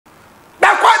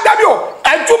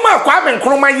Kwame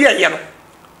Nkrumah ye no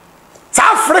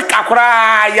South Africa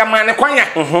kura ya mane kwanya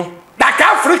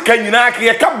Daka Africa nyina ka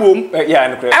ye ka bom ya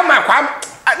ne kura ama Kwame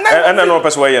ana no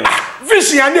pese waye no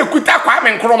vision na ekuta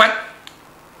Kwame Nkrumah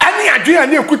ani adwea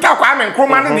na ekuta Kwame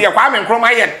Nkrumah ne ye Kwame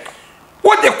Nkrumah ye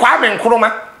wo de Kwame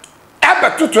Nkrumah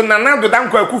abetutu Nana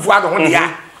Dankwa Akufo-Addo ho dia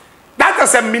that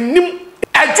is a minim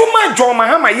adwuma John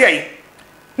Mahama ye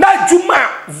na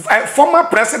adwuma former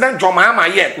president John Mahama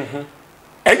ye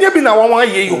enye bi na won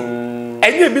ye yo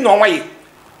enye bi na won ye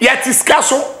yet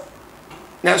iskaso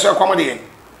na so komode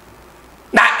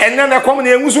na enne na komode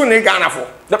enguso ne Ghana fo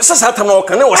na sasa ta no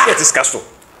kan na was get iskaso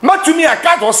matumi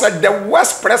aka was the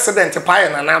worst president pa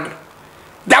na Nana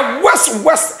the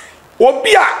west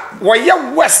obi a wo ye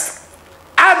west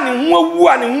ani nwawu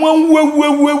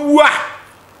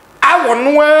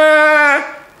awono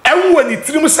enwo ni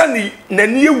tirim sa ni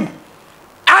nani ewu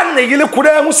ani yele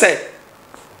kura hu se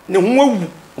ne nwawu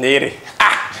ne yere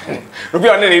obi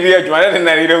on ne ri adwuma ne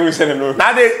na ri hu se ne no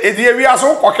na de edi ewi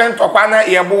aso koken tokwa na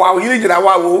yebo wa yiri gira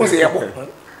wa wo se yebo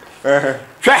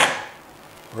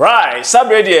right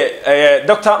sabre de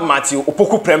Dr. Matthew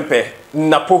Opoku Prempeh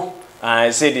NAPO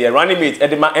I say the running mate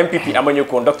edema MPP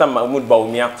amanyoko Dr. Mahmoud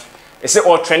Bawumia I say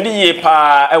all trendy ye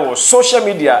pa e wo social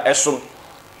media esom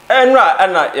enra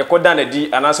ana yekoda na di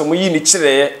anaso mo yi ni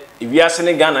kire ewiase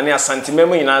ne Ghana ne asante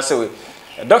memo nyina se we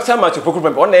Dr. Matthew Opoku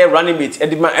Prempeh on running mate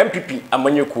edema MPP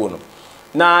amanyoko no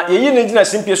na ye yi ne gina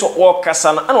simpie so o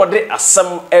kasa na ana ode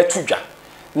asem etudwa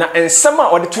na ensem a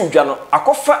ode tudwa no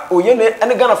akofa oye ne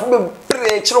ene Ghana fo be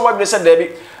pre kire mo be se da bi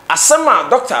asem a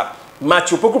Dr.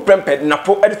 Matthew Opoku Prempeh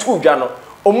NAPO ede tudwa no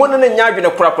omono ne nya adwene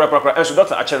kura enso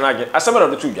Dr. Achere na age asem na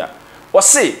ode tudwa o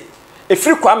se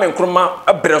efiri Kwame Nkrumah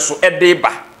abre so ede ba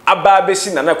aba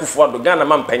besi Nana Akufo-Addo Ghana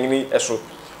mampanyini eso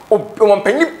o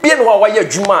mampanyini bie no wa ya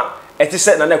adwuma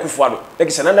etise Nana Akufo-Addo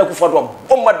lekise Nana Akufo-Addo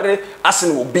bomadre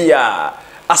asene obi a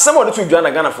asem ode tudwa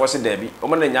na Ghana fo se da bi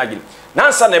omono ne nya age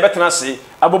nansa na ebetena se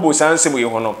abobo sansem ye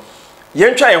ho no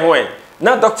yentwa ye ho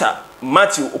na Dr.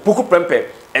 Matthew Opoku Prempeh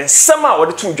ensem a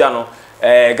ode tudwa no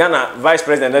Ghana Vice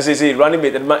President na say running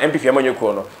mate MPP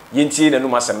amanyoko no yenti na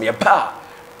numa asem ye pa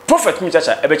Prophet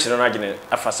Kumchacha ebe chiro na agene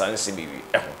afasa nse biwi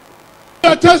eho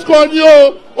test call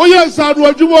yo o ye nsadu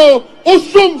adwumo o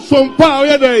som pa o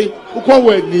ye dai ukọ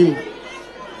wani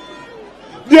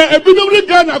de ebinom ni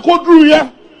Ghana koduru ye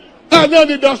na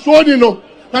ni da so ni no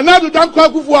na do Dankwa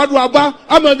Akufo-Addo aba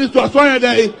amani to so ye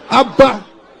dai aba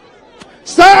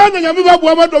sa na nyame ba bo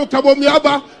amado kabomi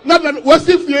aba na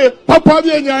wasifie papa bi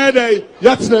enya ye dai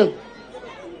yatne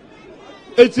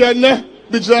etienne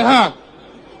bijra ha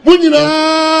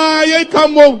bunyina ye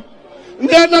kamo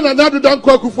ndena na do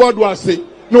Dankwa Akufo-Addo ase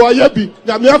no ayabi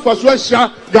na me afaso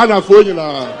ahia Ghana fo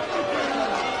nyina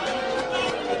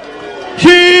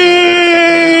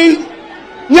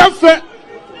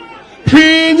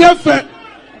nyefe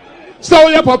so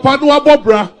ye papa no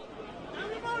abobra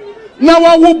na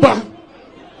wawuba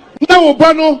na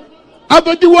woba no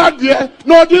abedi wade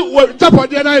na odi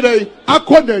tapode na ire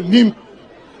akona nim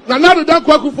na do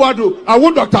Dankwa Akufo-Addo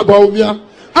awu Dr. Bawumia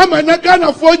ama na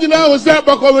Ghana fo nyina o se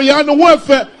bakowe ya no ho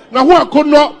efe na ho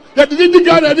akono ya di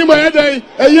Ghana ni ma ya dai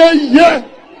eye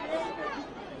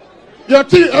ya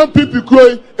ti MPP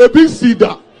kroi ebi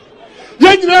sida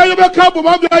ye nyina ye be ka bo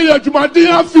ma bia ya adwumaden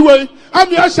afiwe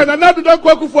ami ahye na do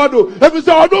Dankwa Akufo-Addo ebi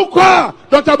se odo kwa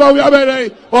Dr. Bawumia be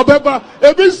dai obeba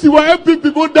ebi siwa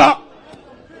MPP boda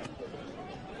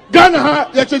Ghana ha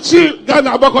ya chechi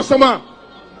Ghana abakosama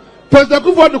President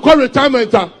Akufo-Addo call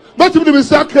retirement but if the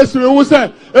say case we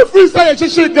say a free say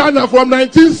chechi Ghana from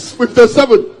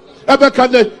 1957 ebe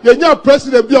kan ye nya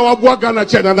president bi a wabo Ghana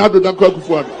che na do Dankwa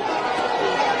Akufo-Addo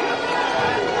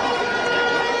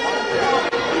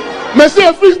me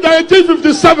say free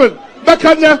 1957 be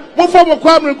kan mo form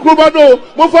Kwame Nkrumah do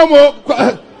mo form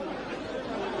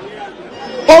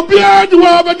obia di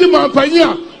wa be di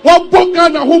mampanya wabo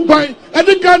Ghana ho ban e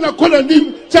di Ghana kola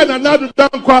nim che na do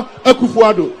Dankwa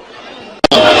Akufo-Addo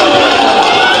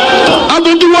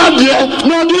abedi wade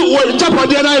no di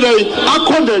tapade na ire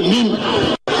akonda nim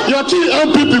ya ti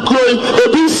MPP kroi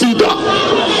ebi sida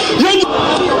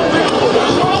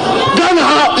Ghana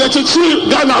ha ya chechi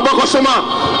Ghana abakosoma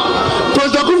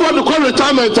President Akufo-Addo call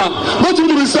retirement but in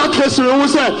the say case we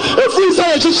say if we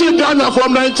say chechi Ghana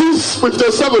from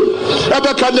 1957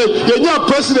 ebe kan ye nya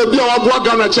president bi a wabo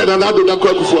Ghana che na do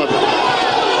Dankwa Akufo-Addo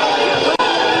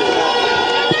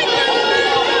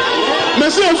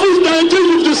Messi in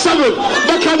 1957,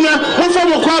 back on one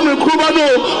from Kwame Nkrumah,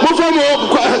 one from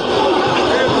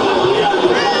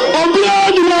Obia,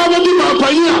 the Wabadi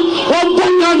Mampania, one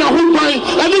Bongana Humbai,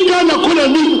 and the Ghana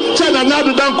Kunamin, China,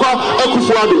 Nadu Dankwa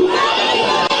Akufo-Addo.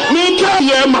 Make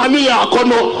ye mani ya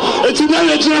kono eti na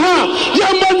ye je ha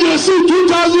ye ma de si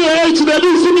 2008 na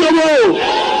di si mo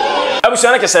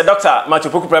abusuana ke say Dr.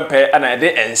 Matthew Poku Prempeh ana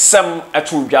de ensem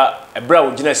atudwa ebra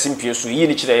ogina simpie so yi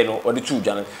ni kire no ode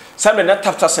tudwa no sabe na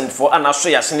tap send for ana so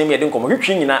ya sene me de nkomo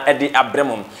hwetwe nyina ede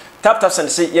abremom tap send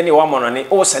say ye ne wa monone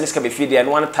o sane ska be fie de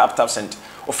no one tap send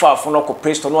o fa fo no ko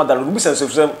presto no adalo rubu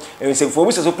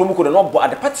sensefo so promo code no bo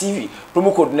adepa TV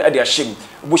promo code no ade ahyem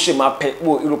bo hyem ape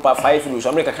bo Europa 5 euros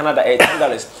America Canada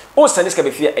 $8 o sane ska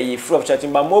be fie ayi free of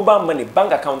charging ba mobile money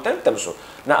bank account tem so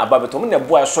na ababetom na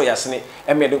bo aso ya sene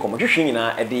eme de nkomo hwehwe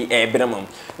nyina ede ebremom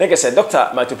na ke say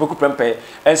Dr. Matthew Poku Prempeh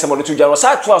ensem ode tudwa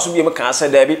sa to aso bi me kan say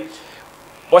da bi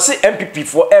o say MPP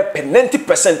for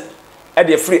 90% at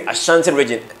the free Ashanti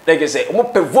region like I say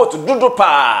omo pe vote dodo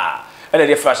pa and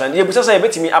the fresh and you be say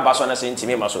betimi abaso na say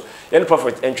ntimi maso yen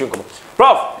prophet entwenko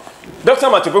prof Dr.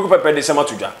 Matthew Poku Prempeh de sama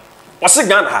tudwa o say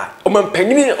Ghana ha o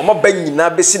mampanyini o mabanyina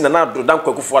besi na na do dan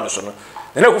kwakufu ado so no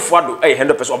na kwakufu ado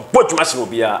 100% obodwuma se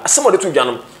obia asem ode tudwa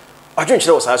no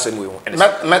adwenkyere wo sa asem we ho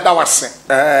meta wase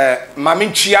mame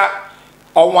nchia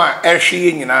onwa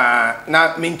ehwe nyina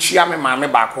na menchia me mame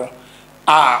bako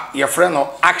your friend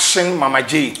no Action Mama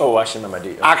J. Oh, Action Mama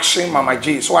J. Action Mama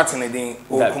J. So what's in the thing?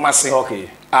 Kumase. Okay.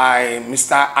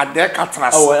 Mr.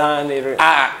 Adekatras. Oh,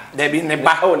 there be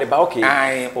Neba. Oh, Neba. Okay.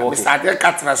 Mr.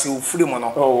 Adekatras who free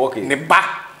mono. Oh, okay. Neba.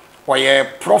 Why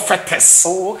prophetess.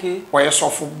 Oh, okay. Why so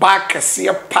for back see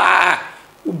pa.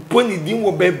 Uboni din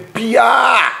wo be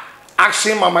bia.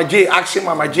 Action Mama J. Action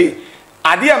Mama J.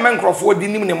 Ade a Nkrumah di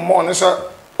nim ne mo no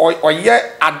so oye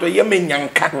adoye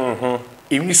menyanka.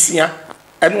 Emisia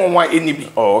eno won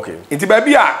enibi. Oh, okay. Inti ba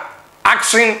bia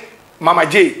Action Mama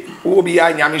J wo bi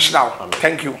ya nyame hira.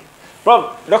 Thank you.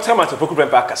 Bro, Dr. Matthew Poku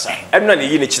Prempeh akasa. Emna ne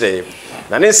yi ne kire.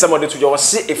 Na ne nsem ode tudwo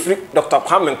se efri Dr.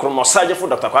 Kwame Nkrumah sajefo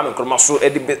Dr. Kwame Nkrumah so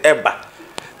eba.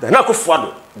 Da na akofo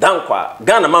ado dankwa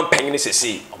Ghana man panyin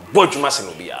sese bodwuma se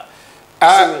no bia.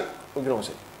 Ogino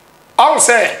se. All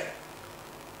say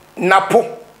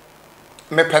NAPO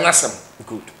me penasem.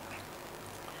 Good.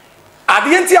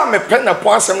 Adienti a me pen na po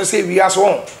asem say wi aso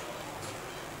on.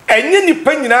 Enye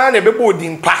nipa nyina na bebo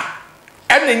odin pa.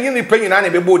 Enye nipa nyina na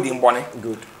bebo odin bone.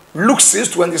 Good. Luke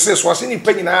 6:26 was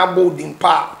nipa nyina abo odin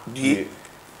pa die.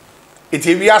 It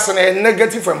wi aso na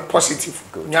negative and positive.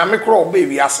 Nyame kro oba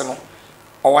wi aso no.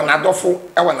 O na adofo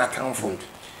e wa na tanfo.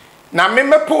 Na me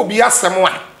mepa obi asem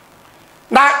a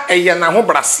na eye na ho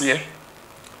brase.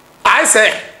 I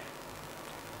say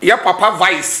your papa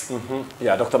vice.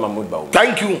 Yeah, Dr. Mahmoud Baum.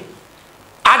 Thank you.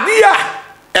 Adia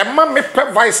emma me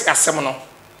pe vice asem no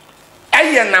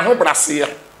eye na ho brase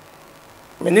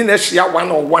meni na hia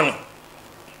 101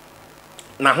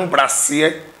 na ho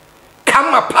brase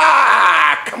kama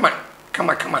pa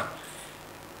kama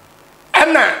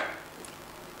ana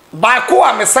ba ko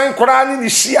a me san kora ni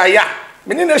hia ya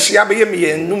meni na hia be ye me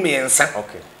yenu me ensa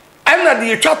Okay. ana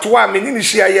de twato a meni ni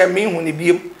hia ya me hu ni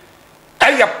biem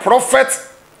eye prophet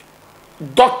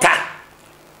doctor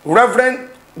reverend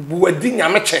buadi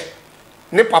nyameche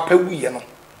ne papa wuye no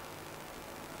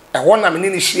e wona me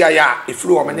ni hia ya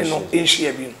efiri o me ne no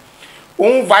enhia bi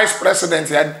un vice president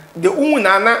ya de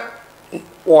unana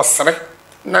osre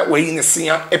na wayi ne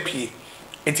sia apie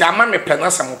enti ama me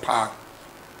pena sam pa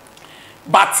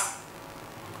but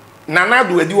nana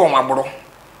do adi wo mabro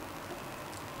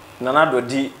Nana do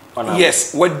di ona.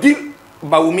 yes wadi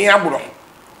bawumi abro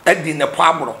adi ne po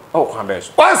abro Oh, kwambe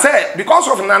so. one say because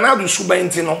of nana do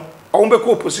subanti no o be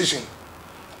ko opposition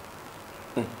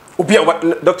Obi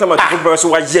Dr. Matthew Poku Prempeh so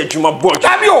wa ye adwuma bo.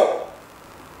 Tabio.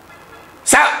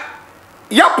 Sa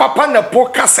ya papa na po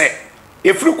kase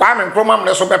efiri Kwame Nkrumah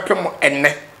mle so bepem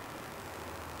enne.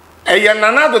 Eye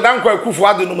nana do dan kwa kufu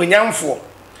ado no manyamfo.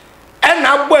 E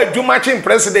na agbo adwuma chin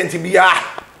president bia.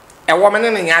 E wo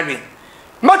mene ne nyadwe.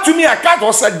 Matumi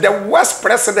akato said the worst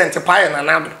president pa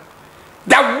nana do.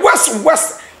 The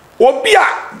west obi a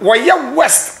wo ye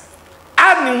west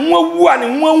ani nwawu ani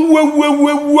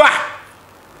nwawu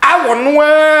awono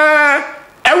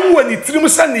ewo ni tirim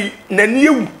sa ni nani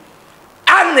ewu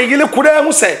an na yele kura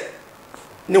hu se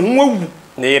ne ho awu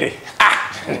Ne yere.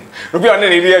 Obi on ne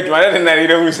ri adwuma ne na ri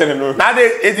hu se ne no. na de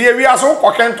edi ewi aso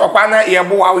koken tokwa na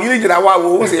yebo wa yele gira wa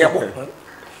wo se yebo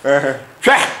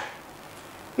hwe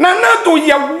na na to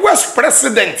ye west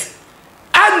president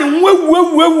an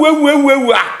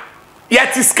nwawu ya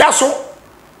tiskaso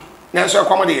na so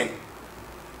komode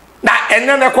na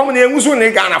enne na komode enguso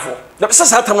ne Ghana fo Da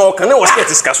satan no kan ne wo se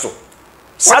tiskaso.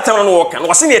 Satan no wo kan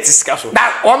wo se ne tiskaso.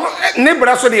 da on ne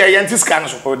braso de ye tiska no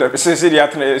so Oh, da se dia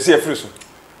tena se afiri so.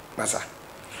 masa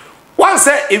one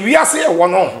say ewiase e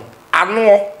wono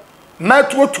ano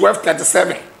Matthew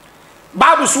 12:37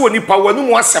 Bible so ni pa wanu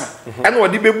mu asem ene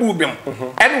wodi bebu bem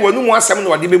ene wanu mu asem na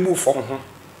wodi bebu fo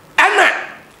ene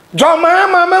joma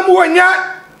mama mu onya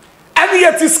ene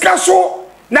yetiska so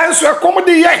na so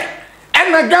ekomde ye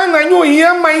ene Ghana nyo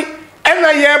yeman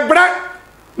ene ye bra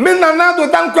me nanado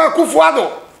danko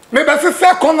akufuado me be se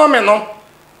economy no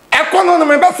economy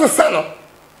me be se no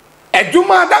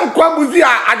eduma danko abuzi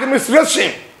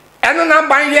administration ene na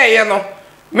ban ye no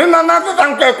me nanado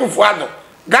danko akufuado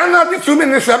Ghana the 2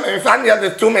 minutes and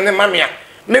the 2 minutes mamia.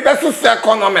 Maybe that's a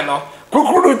economy no.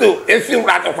 Kukurudo, esi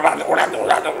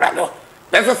urado.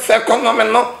 That's a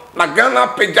economy no.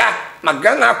 Magana peja,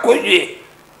 magana koye.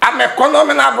 I'm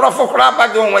economy na brofo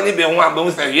kraba do when you be one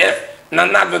but say yes.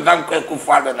 Nana do dan ku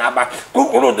father na ba.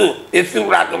 Kukurudo, esi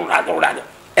urado.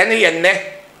 Any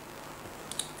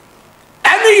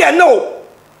ye no.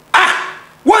 Ah,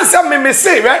 once I me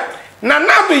say right.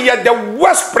 Nana do ye the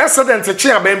worst president to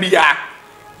change Bambia.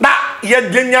 Na ye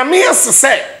denyame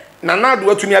se Nana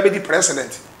do atumi abedi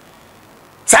president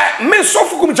say me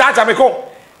sofu Kumchacha me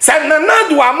ko say Nana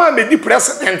do ama me di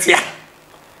president ya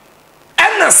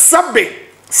ena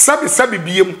sabe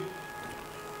biem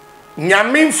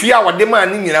nyame mfia wode ma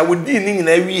ni nyina wodi ni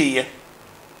nyina wie ye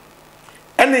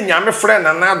ena nyame frɛ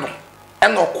Nana do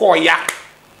ena okoya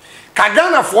ka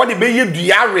Ghana fo de be ye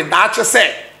dua reda che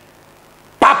say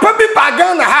papa bi ba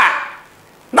Ghana ha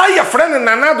na ye friend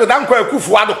Nana do dan ko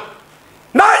akufuado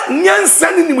na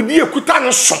nyansa ni nimdi ekuta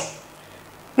no so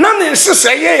na ne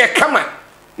nhese ye kama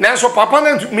na so papa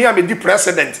na me am di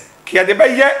president kia de be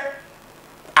ye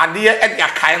ade e de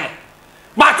akai no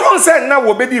but on say na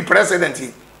wo be di president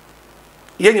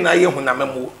ye nyina ye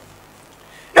hunamemo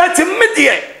eti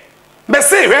medie be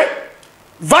say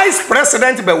vice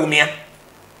president be wumia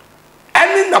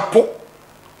any NAPO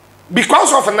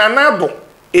because of Nana do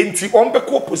enti on be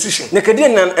co-opposition ne kede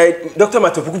na Dr.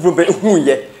 Matopuku Prompe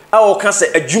huye a o ka se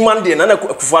adwuma de na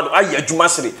Akufo-Addo aye adwuma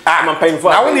sere amampanfo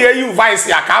na won ye you vice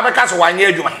ya ka be ka so wanye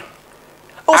adwuma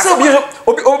o se obi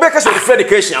ka so the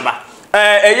education aba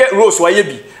eye rose wa ye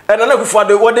bi na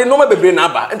Akufo-Addo wo de no ma bebre na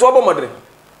aba enti obo modere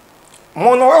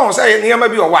mo no won say niam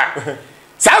bi o wa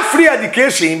sa free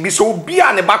education bi so obi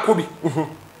a ne bako bi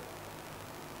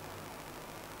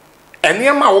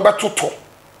eniam a wo betoto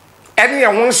ene ye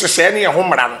ho nhyehyɛ ene ye ho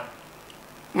mmara no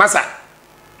masa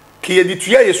ki ye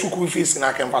ditua ye school fees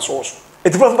na kan fa so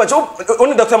eti prof pa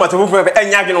oni Dr. Matopuku Prompe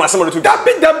enya adwene wasem no to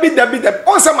dabi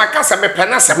on say makasa me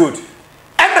penasem good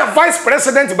and vice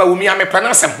president ba wumi me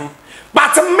penasem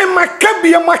but me maka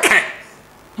bia maka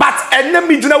but ene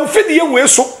mi gina wo fidi ye we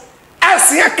so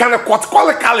asia kan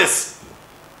quaticalicalis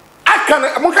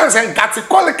akana mo kan say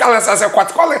gaticalicalis as a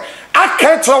quaticalic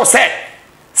aka tell say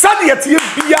sadia tie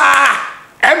bia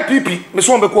MPP me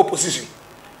so be co-opposition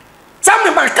some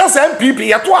me bankasa MPP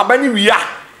ya to abani wia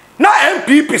na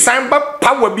MPP san ba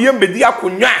power bia mbedi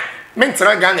akonwa me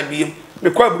ntera Ghana bia me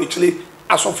kwa buruchile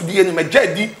asofudie ni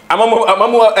majadi amamu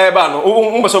ba no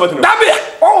umba so batino dabi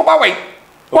o ba wai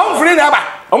won free na ba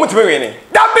omutime we ni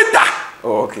dabi da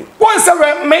oh okay won se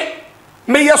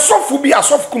me ye sofu bi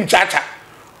asofu Kumchacha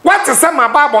what is my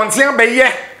babontia be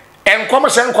ye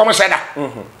enkomhye da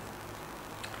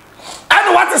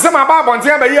and what is my Bible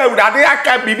until by you that they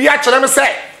can be actually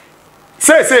say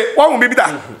what will be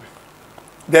that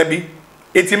there be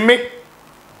it me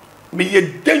a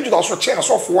dangerous chance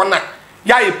of one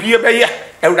ya e pie be ye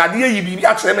ewurade ye bibi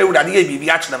actually me ewurade ye bibi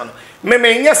actually no me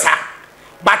nyesa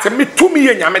but me to me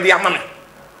ye nyame de ama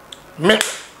me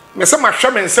se ma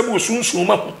hwe me nsem osunsun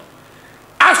ma hu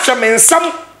ahwe me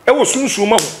nsem e osunsun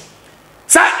ma hu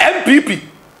sa MPP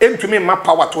entumi ma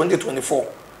power 2024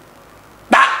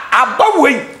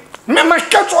 abaway me ma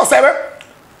catch us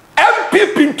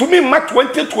MPP to me ma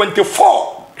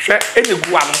 2024 hwe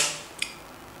enegu am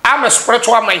am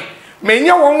spiritual man me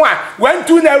nya won wa wan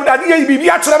tu na ewudade ye bibi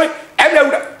a kire me e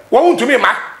na won to me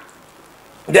ma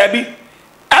there be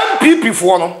MPP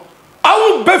for no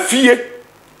awu ba fie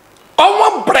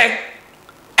owo bre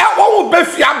e wo ba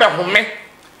fie abehome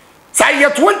say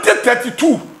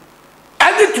 2032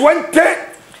 and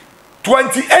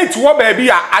 2028 wo baby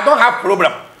I don't have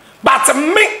problem. But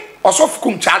me also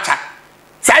Kumchacha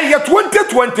say year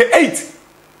 2028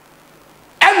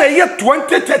 and the year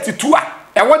 2032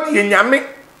 and what ye nyame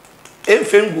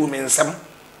enfengu me nsem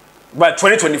but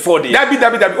 2024 dey dabi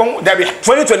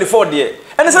 2024 dey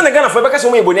and say na Ghana for be ka so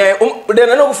mo eboni dey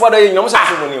na no for dey nyom say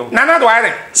so money o na do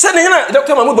ayre say na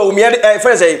Dr. Mahmoud Bawumia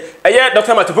friend say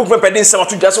Dr. Matopuku Prompe dey nsem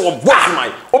atu just wo bo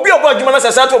adwuma obi obo adwuma na say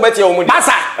say to betia o mu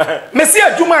basa me see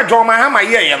adwuma adwuma ha ma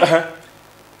ye no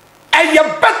eye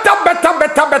better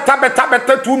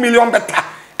 2 million better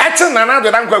eche Nana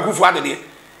do dan Akufo-Addo dey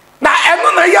na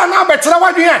eno na ya na abetira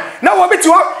wadwen a na wo beti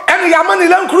ho eno ya ma ne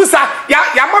lankrusa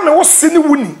ya ma me wo sini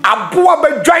wuni aboa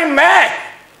badwan me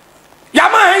ya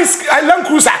ma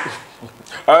lankrusa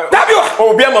dabi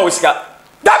obi ama wosika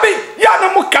dabi ya na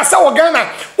mu kasa wo Ghana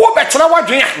wo betira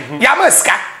wadwen a ya ma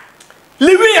sika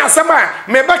Liwin asama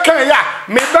me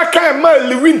bekan ma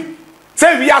Liwin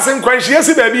say wi asen kwanhie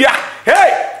si ba bia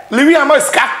hey Liwin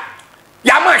amaska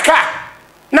ya maka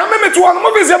na me meto on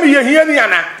mo beze me yehia ni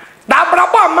ana da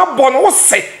braba ma bo no wo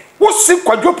se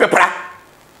kwadwo pepra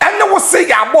ene wo se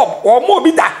ya bob o mo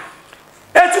bi da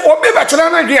eti obi be kire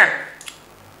na dwen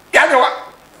ya ne wa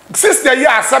sister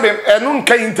ya asabe enu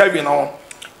nka interview no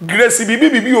Grace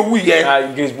bibi owu ye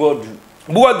Grace board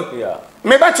yeah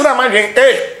me ba kire ma dwen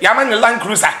ya ma ne Land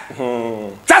Cruiser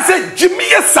ta se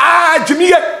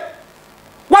jimiye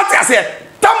what I say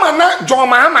tamana John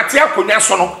Mahama tia konya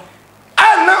so no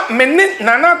ana menne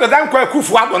nana dodan kwa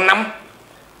kufu adonam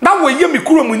na wo ye mi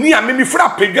kuro mu ni a me fra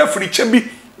pedwa friche bi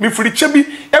mi friche bi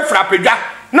e fra pedwa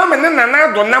na menne nana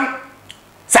adonam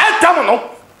sa tam no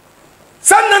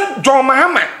sanan John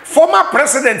Mahama former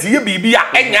president ye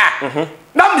bibia enya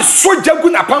na mi soja gu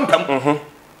na pampam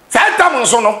sa tam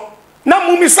so no na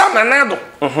mumisa nana do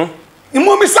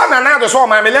mumisa nana do so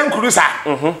ma melen kurusa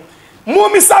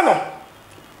mumisa no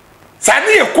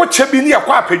sani ekoche bi ni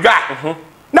ekwa apedwa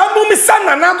na mumisa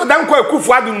nana do dan kwa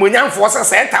akufu adu monyanfo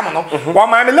se tam no wo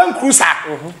ma melen kurusa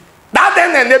da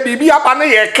den na bibi aba na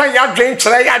ye kan ya dwen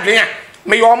kire ya dwen a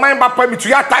me yo man ba pa mi tu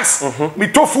ya tax mi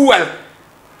to fuel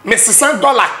me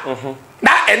 $60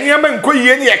 na eniama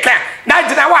nkoyie ni ye kan na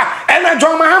gina wa ena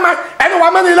John Mahama ena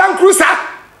wa ma ni Land Cruiser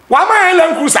wa ma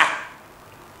Land Cruiser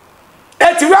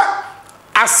etiwa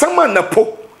asama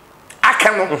NAPO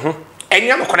aka no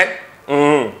enya no kore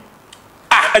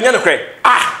enya no kore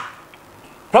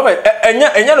Robert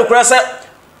enya no kore say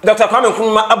Dr. Kwame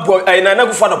Nkrumah abo na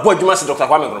nagufo na bo adwuma se Dr.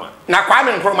 Kwame Nkrumah na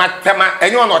Kwame Nkrumah tema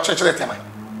enya ono chechele tema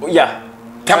ya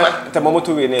tema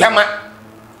moto we ne tema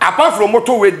apart from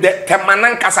moto we the tema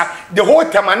nan kasa the whole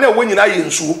tema na wo nyina ye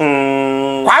nsuo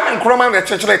Kwame Nkrumah na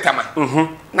chechele tema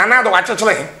na na do wa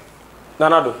chechele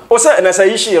Nanado. O say na say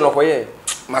yishi no koye.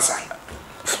 Masa.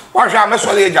 Wa hwa me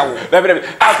so le jawo. Bebe.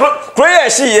 Koye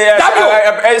shi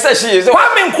ye. Say shi.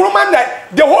 Kwame Nkrumah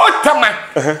the whole time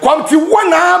come to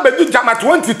one be jama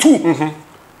 22.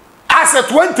 As a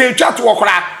 20 chat wo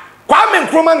kra. Kwame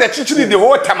Nkrumah na chichiri the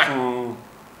whole time.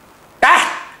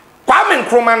 Kwame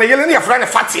Nkrumah na yele ne yefra ne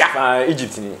fatia.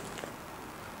 Egypt ni.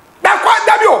 Da kwa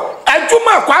dabio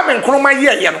aduma Kwame Nkrumah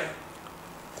ye no.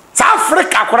 South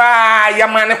Africa kura ya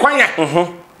mane kwanya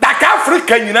da ka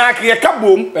Africa nyina ka ye ka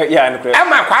bom ya ne kura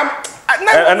ama kwa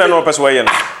na no pese waye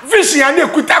no vision na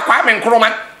ekuta Kwame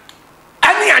Nkrumah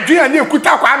ani adwea na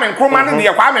ekuta Kwame Nkrumah ne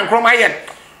ye Kwame Nkrumah ye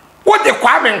wo de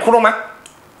Kwame Nkrumah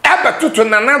ebe tutu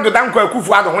na do dan kwa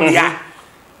akufu ado ho dia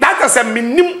that is a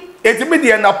minim etime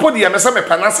de na po de me se me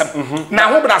panasem na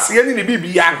ho brase ye ni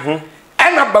bibia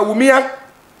ena bawumia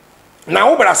na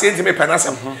ho brase ye me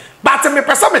panasem but me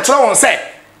pesa me kire won say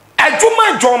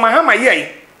Ajuma John Mahama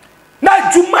ye na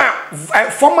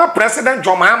Ajuma former president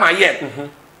John Mahama ye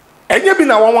enye bi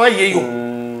na won ye yo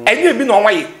enye bi na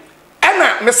won ye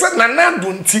ena me se na na do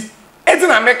nti edi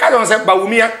na me ka don se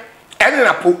bawumia ene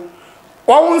na po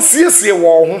won siesie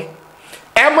wo ho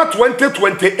ema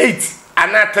 2028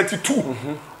 ana 32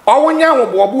 won nya wo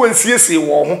bo won siesie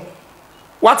wo ho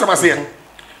what am I saying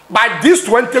by this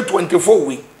 2024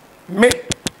 we me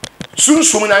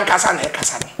sunsum na nkasa na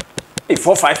ekasa no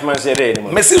 4-5 months a day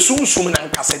anymore. Messi sum na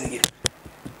nkasa ni.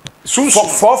 Sum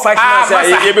 4-5 months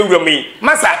a be wura me.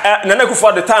 Masa na na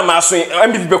kufu the time aso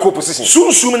MPP be ko position.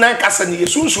 Sum na nkasa ni.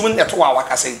 Sum na to wa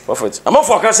wakasa yi. Perfect.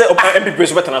 Amamfo akasa MPP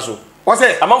so better na so. What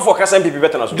say? Amamfo akasa MPP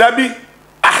better na so. Dabi.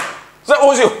 So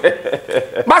ozo.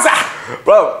 Masa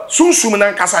bro, sum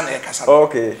na nkasa na ekasa.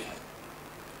 Okay.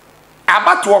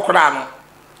 Abatu okura no.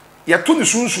 Ye to ni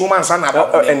sum ansa na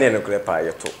ba. Ene no kre pa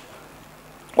ye to.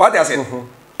 What I say?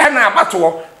 Ena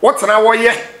abato what na wo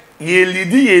ye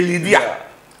lidi a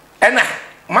ena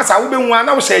masa wo be hu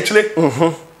ana wo se chire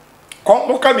kom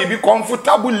mo ka bibi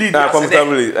comfortable lead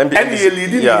comfortable and ye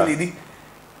lidi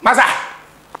masa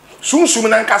sum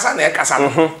na nkasa na ekasa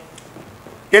no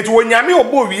etu onyame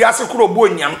obo wi ase kro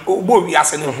obo wi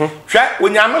ase no hwe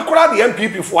onyame kra de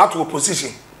MPP for at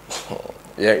opposition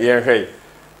yeah hey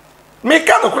me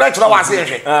ka no kra chira wa se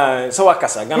hwe so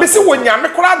wakasa me se onyame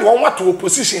kra de won wat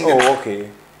opposition de okay.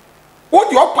 What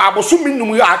your pabo so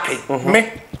minum ya akai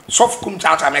me soft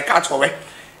Kumchacha me catch away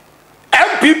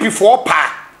MPP for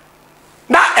pa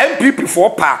na MPP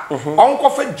for pa onko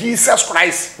fa Jesus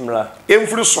Christ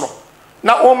emfuru soro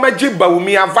na o magi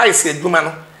bawumi advice adwuma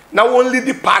no na only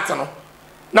the part no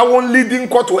na won leading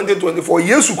court 2024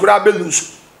 yesu kura be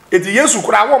lose eti yesu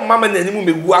kura wo mama na animu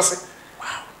megu ase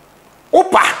wow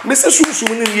opa me se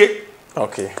sunsun ni ye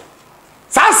okay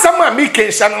sa sama mi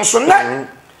kensha no so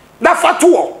na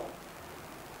fatuo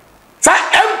sa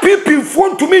MPP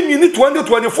fon to me ni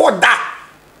 2024 da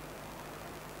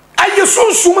aye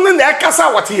sunsun ni na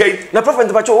ekasa wate ye na prophet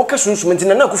bacho o ka sunsun nti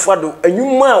na akufado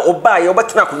anwuma oba ye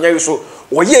obetena akonya yi so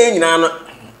oye nyina na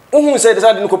ohun say the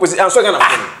side no opposition anso ga na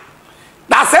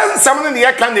da sense some ni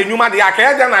ye kan na anwuma de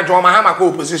akaya de na John Mahama ko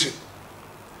opposition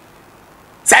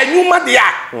say anwuma de ya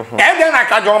e de na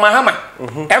ka John Mahama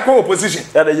e ko opposition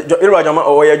iru ajama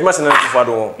o ye adwuma se na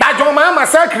akufado da John Mahama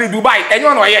sakri Dubai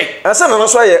enyo na oye asa na no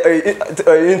so ye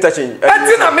interchange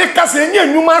eti na make ka se enye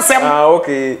anwuma sem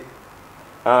okay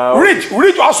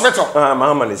Rich hospital.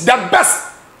 Mahama is the best.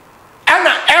 And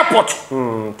airport.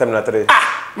 Terminal 3.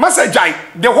 Masajai,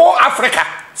 the whole Africa.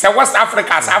 Say West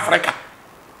Africa, South Africa.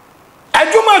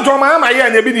 Ajuma Joma here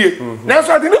and ebidi. That's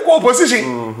why the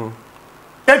opposition.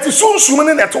 That is soon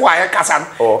summoning that why Kasan.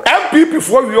 MPP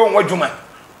for we on Wajuma.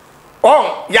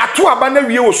 Oh, Yatu abandon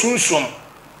we o soon.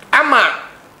 Ama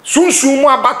soon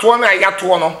more about one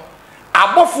Yatuano.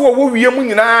 Above what we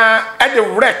are at the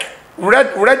wreck.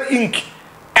 Red ink.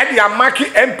 And the Amaki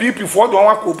MPP for the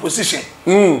one opposition.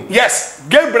 Yes,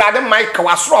 Gabriel Mike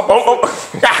was robbed.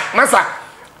 Yeah, Massa.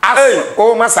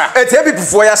 Oh, Massa. It's happy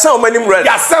before your son when him red.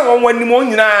 Your son when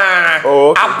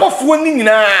you above winning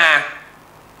na.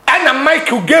 And a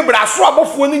Michael Gabriel swab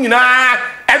of winning na.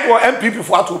 Edward MPP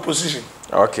for the opposition.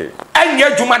 Okay. And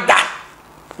ye Juma da.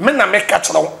 Mena make catch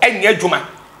along and ye Juma.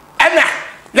 And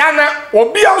Yana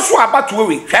will be also about to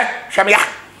worry. Shamia.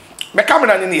 Me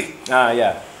camera in here.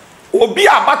 Yeah. Obi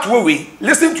about we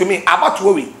listen to me about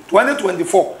we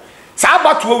 2024 sa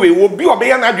about we obi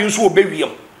obeya na dwen so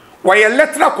obewiem why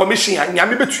electoral commission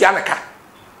nyame betua ne ka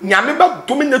nyame ba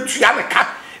domi na tua ne ka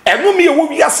enu me wo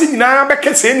wiase nyina be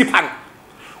kese nipa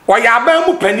why aban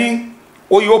mu pani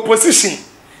o your opposition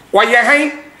why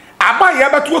han aba ya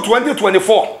beto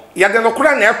 2024 ya de no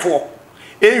kura na eto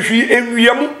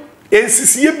enwiemu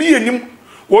ensisiye bi enim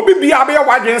obi bi abia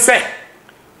wadwen se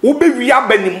wo be wi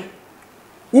abanim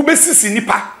ube sisi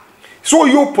nipa so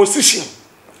your position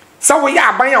so we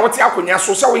ya aban ya wote akonya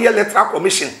so we electoral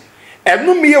commission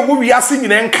enu me wo wiase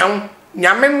nyina nkan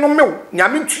nyame no me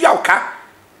nyame ntua oka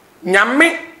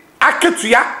nyame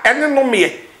aketua ene no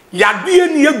me yade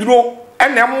ani eduro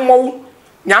ene mmo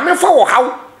nyame fa wo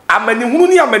haw amani hunu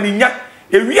ni amani nya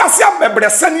ewiase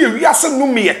abebrese ne ewiase no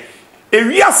me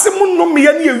ewiase mu no me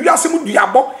ne ewiase mu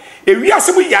duabo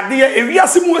ewiase mu yade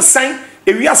ewiase mu esan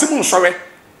ewiase mu nsore.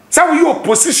 So we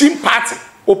opposition party,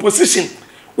 opposition.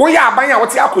 We are buying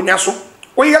what you are so.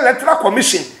 We electoral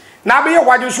commission. Now be a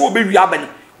wide so be reabani.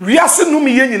 We are sending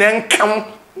me in and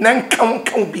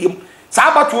count beam.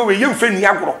 Sabat we you fin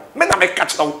yagro. Men make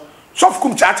catch now. Soft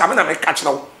Kumchacha, men make catch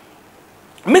now.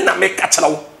 Men make catch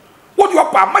now. What you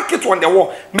are market on the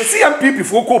wall? Me see MPP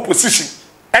for opposition.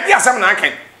 And yes, I'm not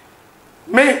can.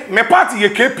 Me party ye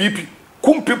KPP.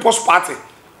 Kum People's Party.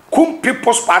 Kum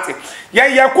People's Party.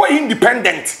 Yeah, ko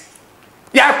independent.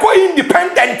 Yeah, ko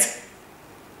independent.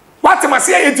 What am I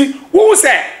saying? Who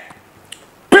say?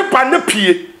 People ne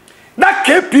pie. That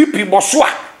KPP boswa.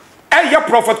 Eh, your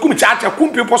prophet Kumchacha,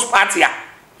 Kum People's Party.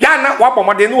 Ya na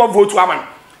wabo de no vote aman.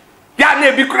 Ya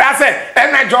na bi kura say, eh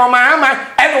na John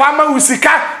Mahama, eh no ama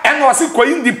usika, eh no si ko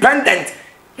independent.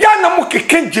 Ya na mo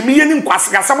keke jimi ye ni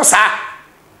nkwasika sam sa.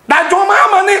 Da John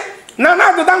Mahama ni na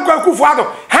do dan ko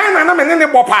akufuado han na me ne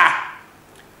bopa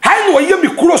han no ye mi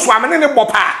kuro so amene ne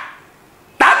bopa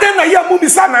da den na ye mu bi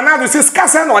sa na do se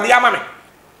skasa na ode ama me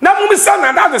na mu bi sa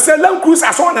na do se lan cruise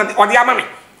aso na ode ama me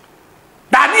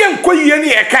da de enko ye ni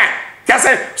e ka ya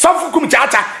se sofu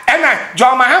Kumchacha ena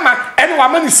John Mahama ena wa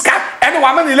mani ska ena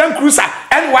wa mani lan cruiser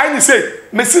ena wa ni say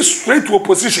me see straight to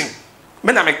opposition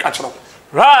me na me catch no.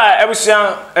 Right,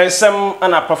 ebusia ensem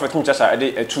ana prophet Kumchacha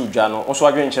ade etu dwa no so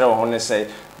adwen kire wo ho ne say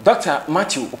Dr.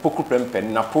 Matthew Opoku Prempeh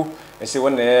NAPO say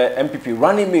when MPP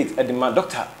running mate edema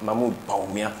Dr. Mahmoud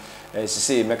Bawumia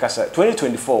say mekasa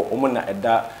 2024 omuna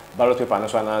eda ballot paper no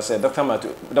so na say Dr.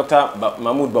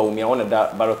 Mahmoud Bawumia on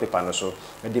eda ballot paper no so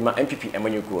edema MPP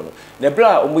emanyuku no na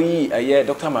bra omoyi aye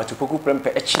Dr. Matthew Opoku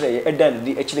Prempeh echire eda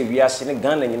ndi echire wiase ne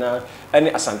Ghana nyina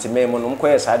ene asante memo no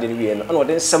mkoye sa de ne wie no ana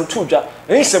ode nsem tu dwa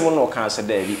nsem no kan se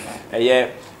da bi aye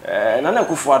nana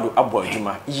kufuado abo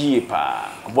adwuma yie pa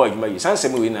abo adwuma yi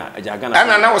sansem we na ajaga na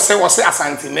ana na wo se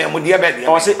asante memo de be de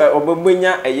o se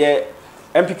obobonya aye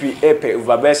MPP EP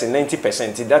over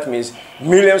 90%. That means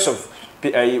millions of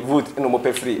vote in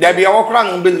Omope free. There be a walk around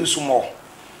and be lose more.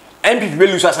 MPP be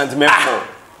lose asante more.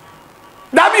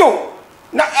 Dabio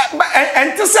na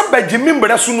ente se bajimi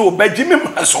mbere so no bajimi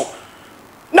maso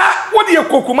na wo de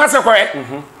kokuma se ko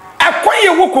akwaye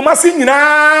wo kuma se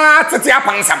nyina tete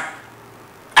apansam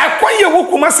akwaye wo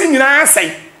kuma se nyina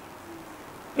sai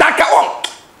na ka on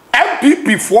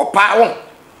MPP for pa on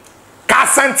ka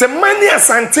asante mani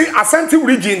asante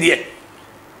region de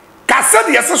ka se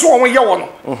de se so won ye wo no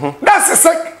that's se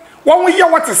won ye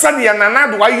what se de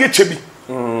nana do aye chebi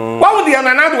won de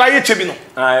nana do aye chebi no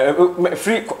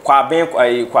free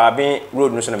kwaben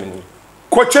road no so na meni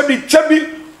ko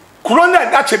chebi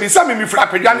kurona da chebi sa me free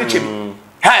apedwa ne chebi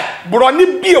broni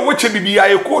bia wo chebi bia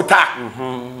ye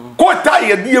kota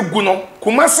ye de egu no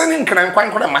kuma se ne nkran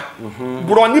kwankrama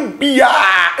broni bia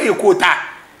ye kota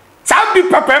sa bi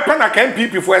pepepe na kan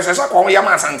MPP for ese ko ya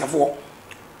ma asantefo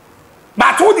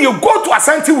but wo de go to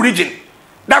Asante region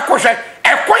that ko hwe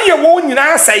ekwan ye wo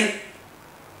nyina asai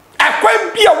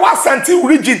ekwan bia wo Asante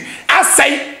region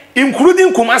asai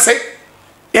including Kumase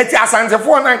yeti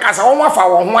asantefo na nkasa wo afa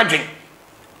wo ho adwen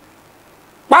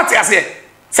what you say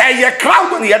say ye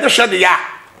crowd on the other side ya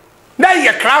na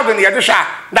ye crowd on the other side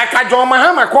that ka John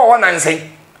Mahama ko won nansen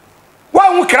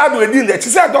wa hu crowd we din that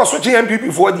say do so chi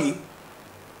MPP for di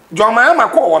John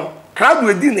Mahama ko won crowd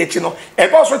we din echi no e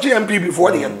do so chi MPP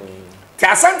for di ti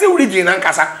Asante region na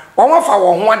nkasa won fa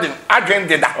wo ho adwen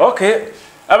deda okay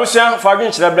abusia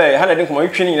fagin chira bla ha na den kuma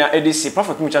yitwini na ADC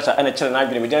prophet Kumchacha ene chira na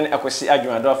adwene medan akwesi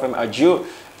adwene ado afam agio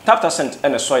taptasent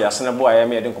ene soya senebo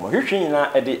ayame den kuma yitwini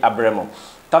na edi abremo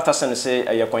Taftasen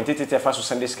say a quantity for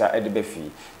Sandiska at the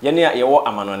Befi. Yenia, you were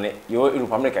Amanone, you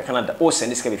Europe, America, Canada, or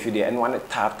Sandiska Befi, and one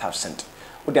tap cent.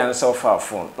 Would answer for our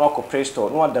phone, no Play Store,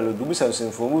 no other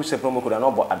Dubusan for who say promo code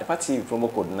and at the party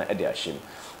promo code na Ediashim.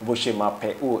 Boshima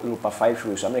pay Europa 5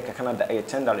 euros, America, Canada,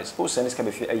 $10, or Sandiska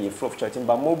Befi a year for charging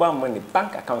by mobile money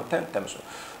bank account 10 times.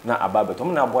 Now, about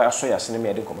Tomna boy, I saw your cinema,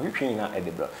 I didn't come here at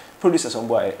Edinburgh. Producers on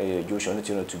boy, Josh,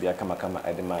 to be a Kamakama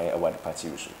at my award party.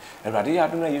 And Radia, I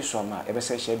don't know you so much, ever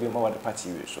say she be more at the party.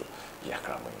 So,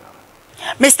 Yakram.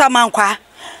 Mr. Mankwa,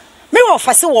 me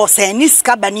office was a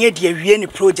Niska Bania de Rieni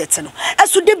project.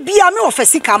 As to the be a me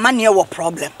office money or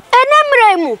problem.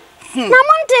 And Remu.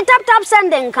 Namonte tap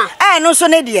sending can. No so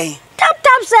nedia.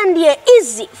 Tap send ye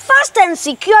easy, fast and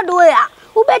secured way.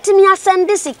 Who bet me a send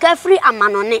this free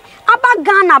amanone. Aba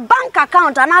Ghana bank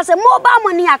account and as a mobile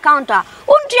money account.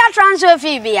 Untia transfer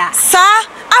fee via. Sir,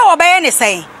 I will buy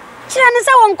anything. Chinese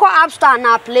won't call App Store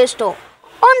na Play Store.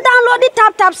 On download the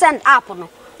tap send app no.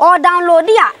 Or download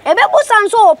ya. Ebebu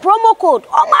sanso promo code.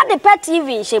 Or ma the pet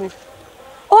TV shim.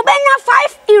 Obenya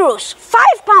 €5,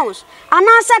 £5, and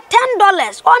answer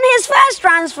 $10 on his first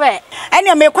transfer. And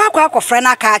you make quack friend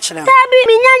a catch them. Tabi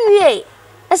minyanwe.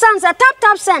 Esanse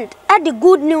tap send at the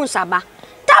good news aba.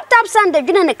 Tap send the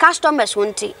giving the customers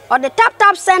wanti or the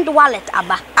tap send wallet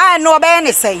aba. I know about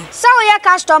anything. So your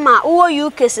customer who you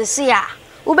kesisia.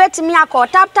 Ubetimi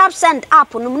akọ tap send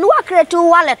app no no create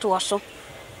wallet also.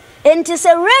 Enti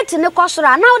se rate ne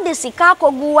kosora now the sika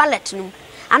kogu wallet no.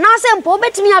 Anase mpo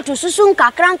betimi atu susu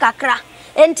nkakra.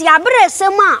 Enti abre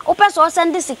sema opeso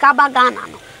send sika ba Ghana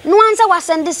no. No anse wa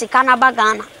send sika na ba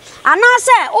Ghana.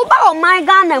 Anase oba o my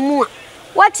Ghana mu a.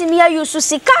 What me use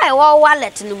sika e wa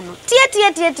wallet no no.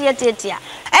 Tie.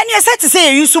 And you said to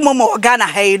say you use momo Ghana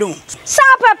heiru. Sa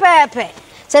pepe.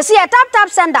 Se si tap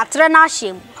send that trainer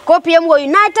shim. Kopium wo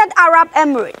United Arab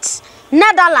Emirates,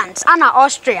 Netherlands, and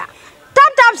Austria.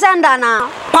 Tap send na.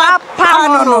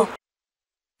 Papa no.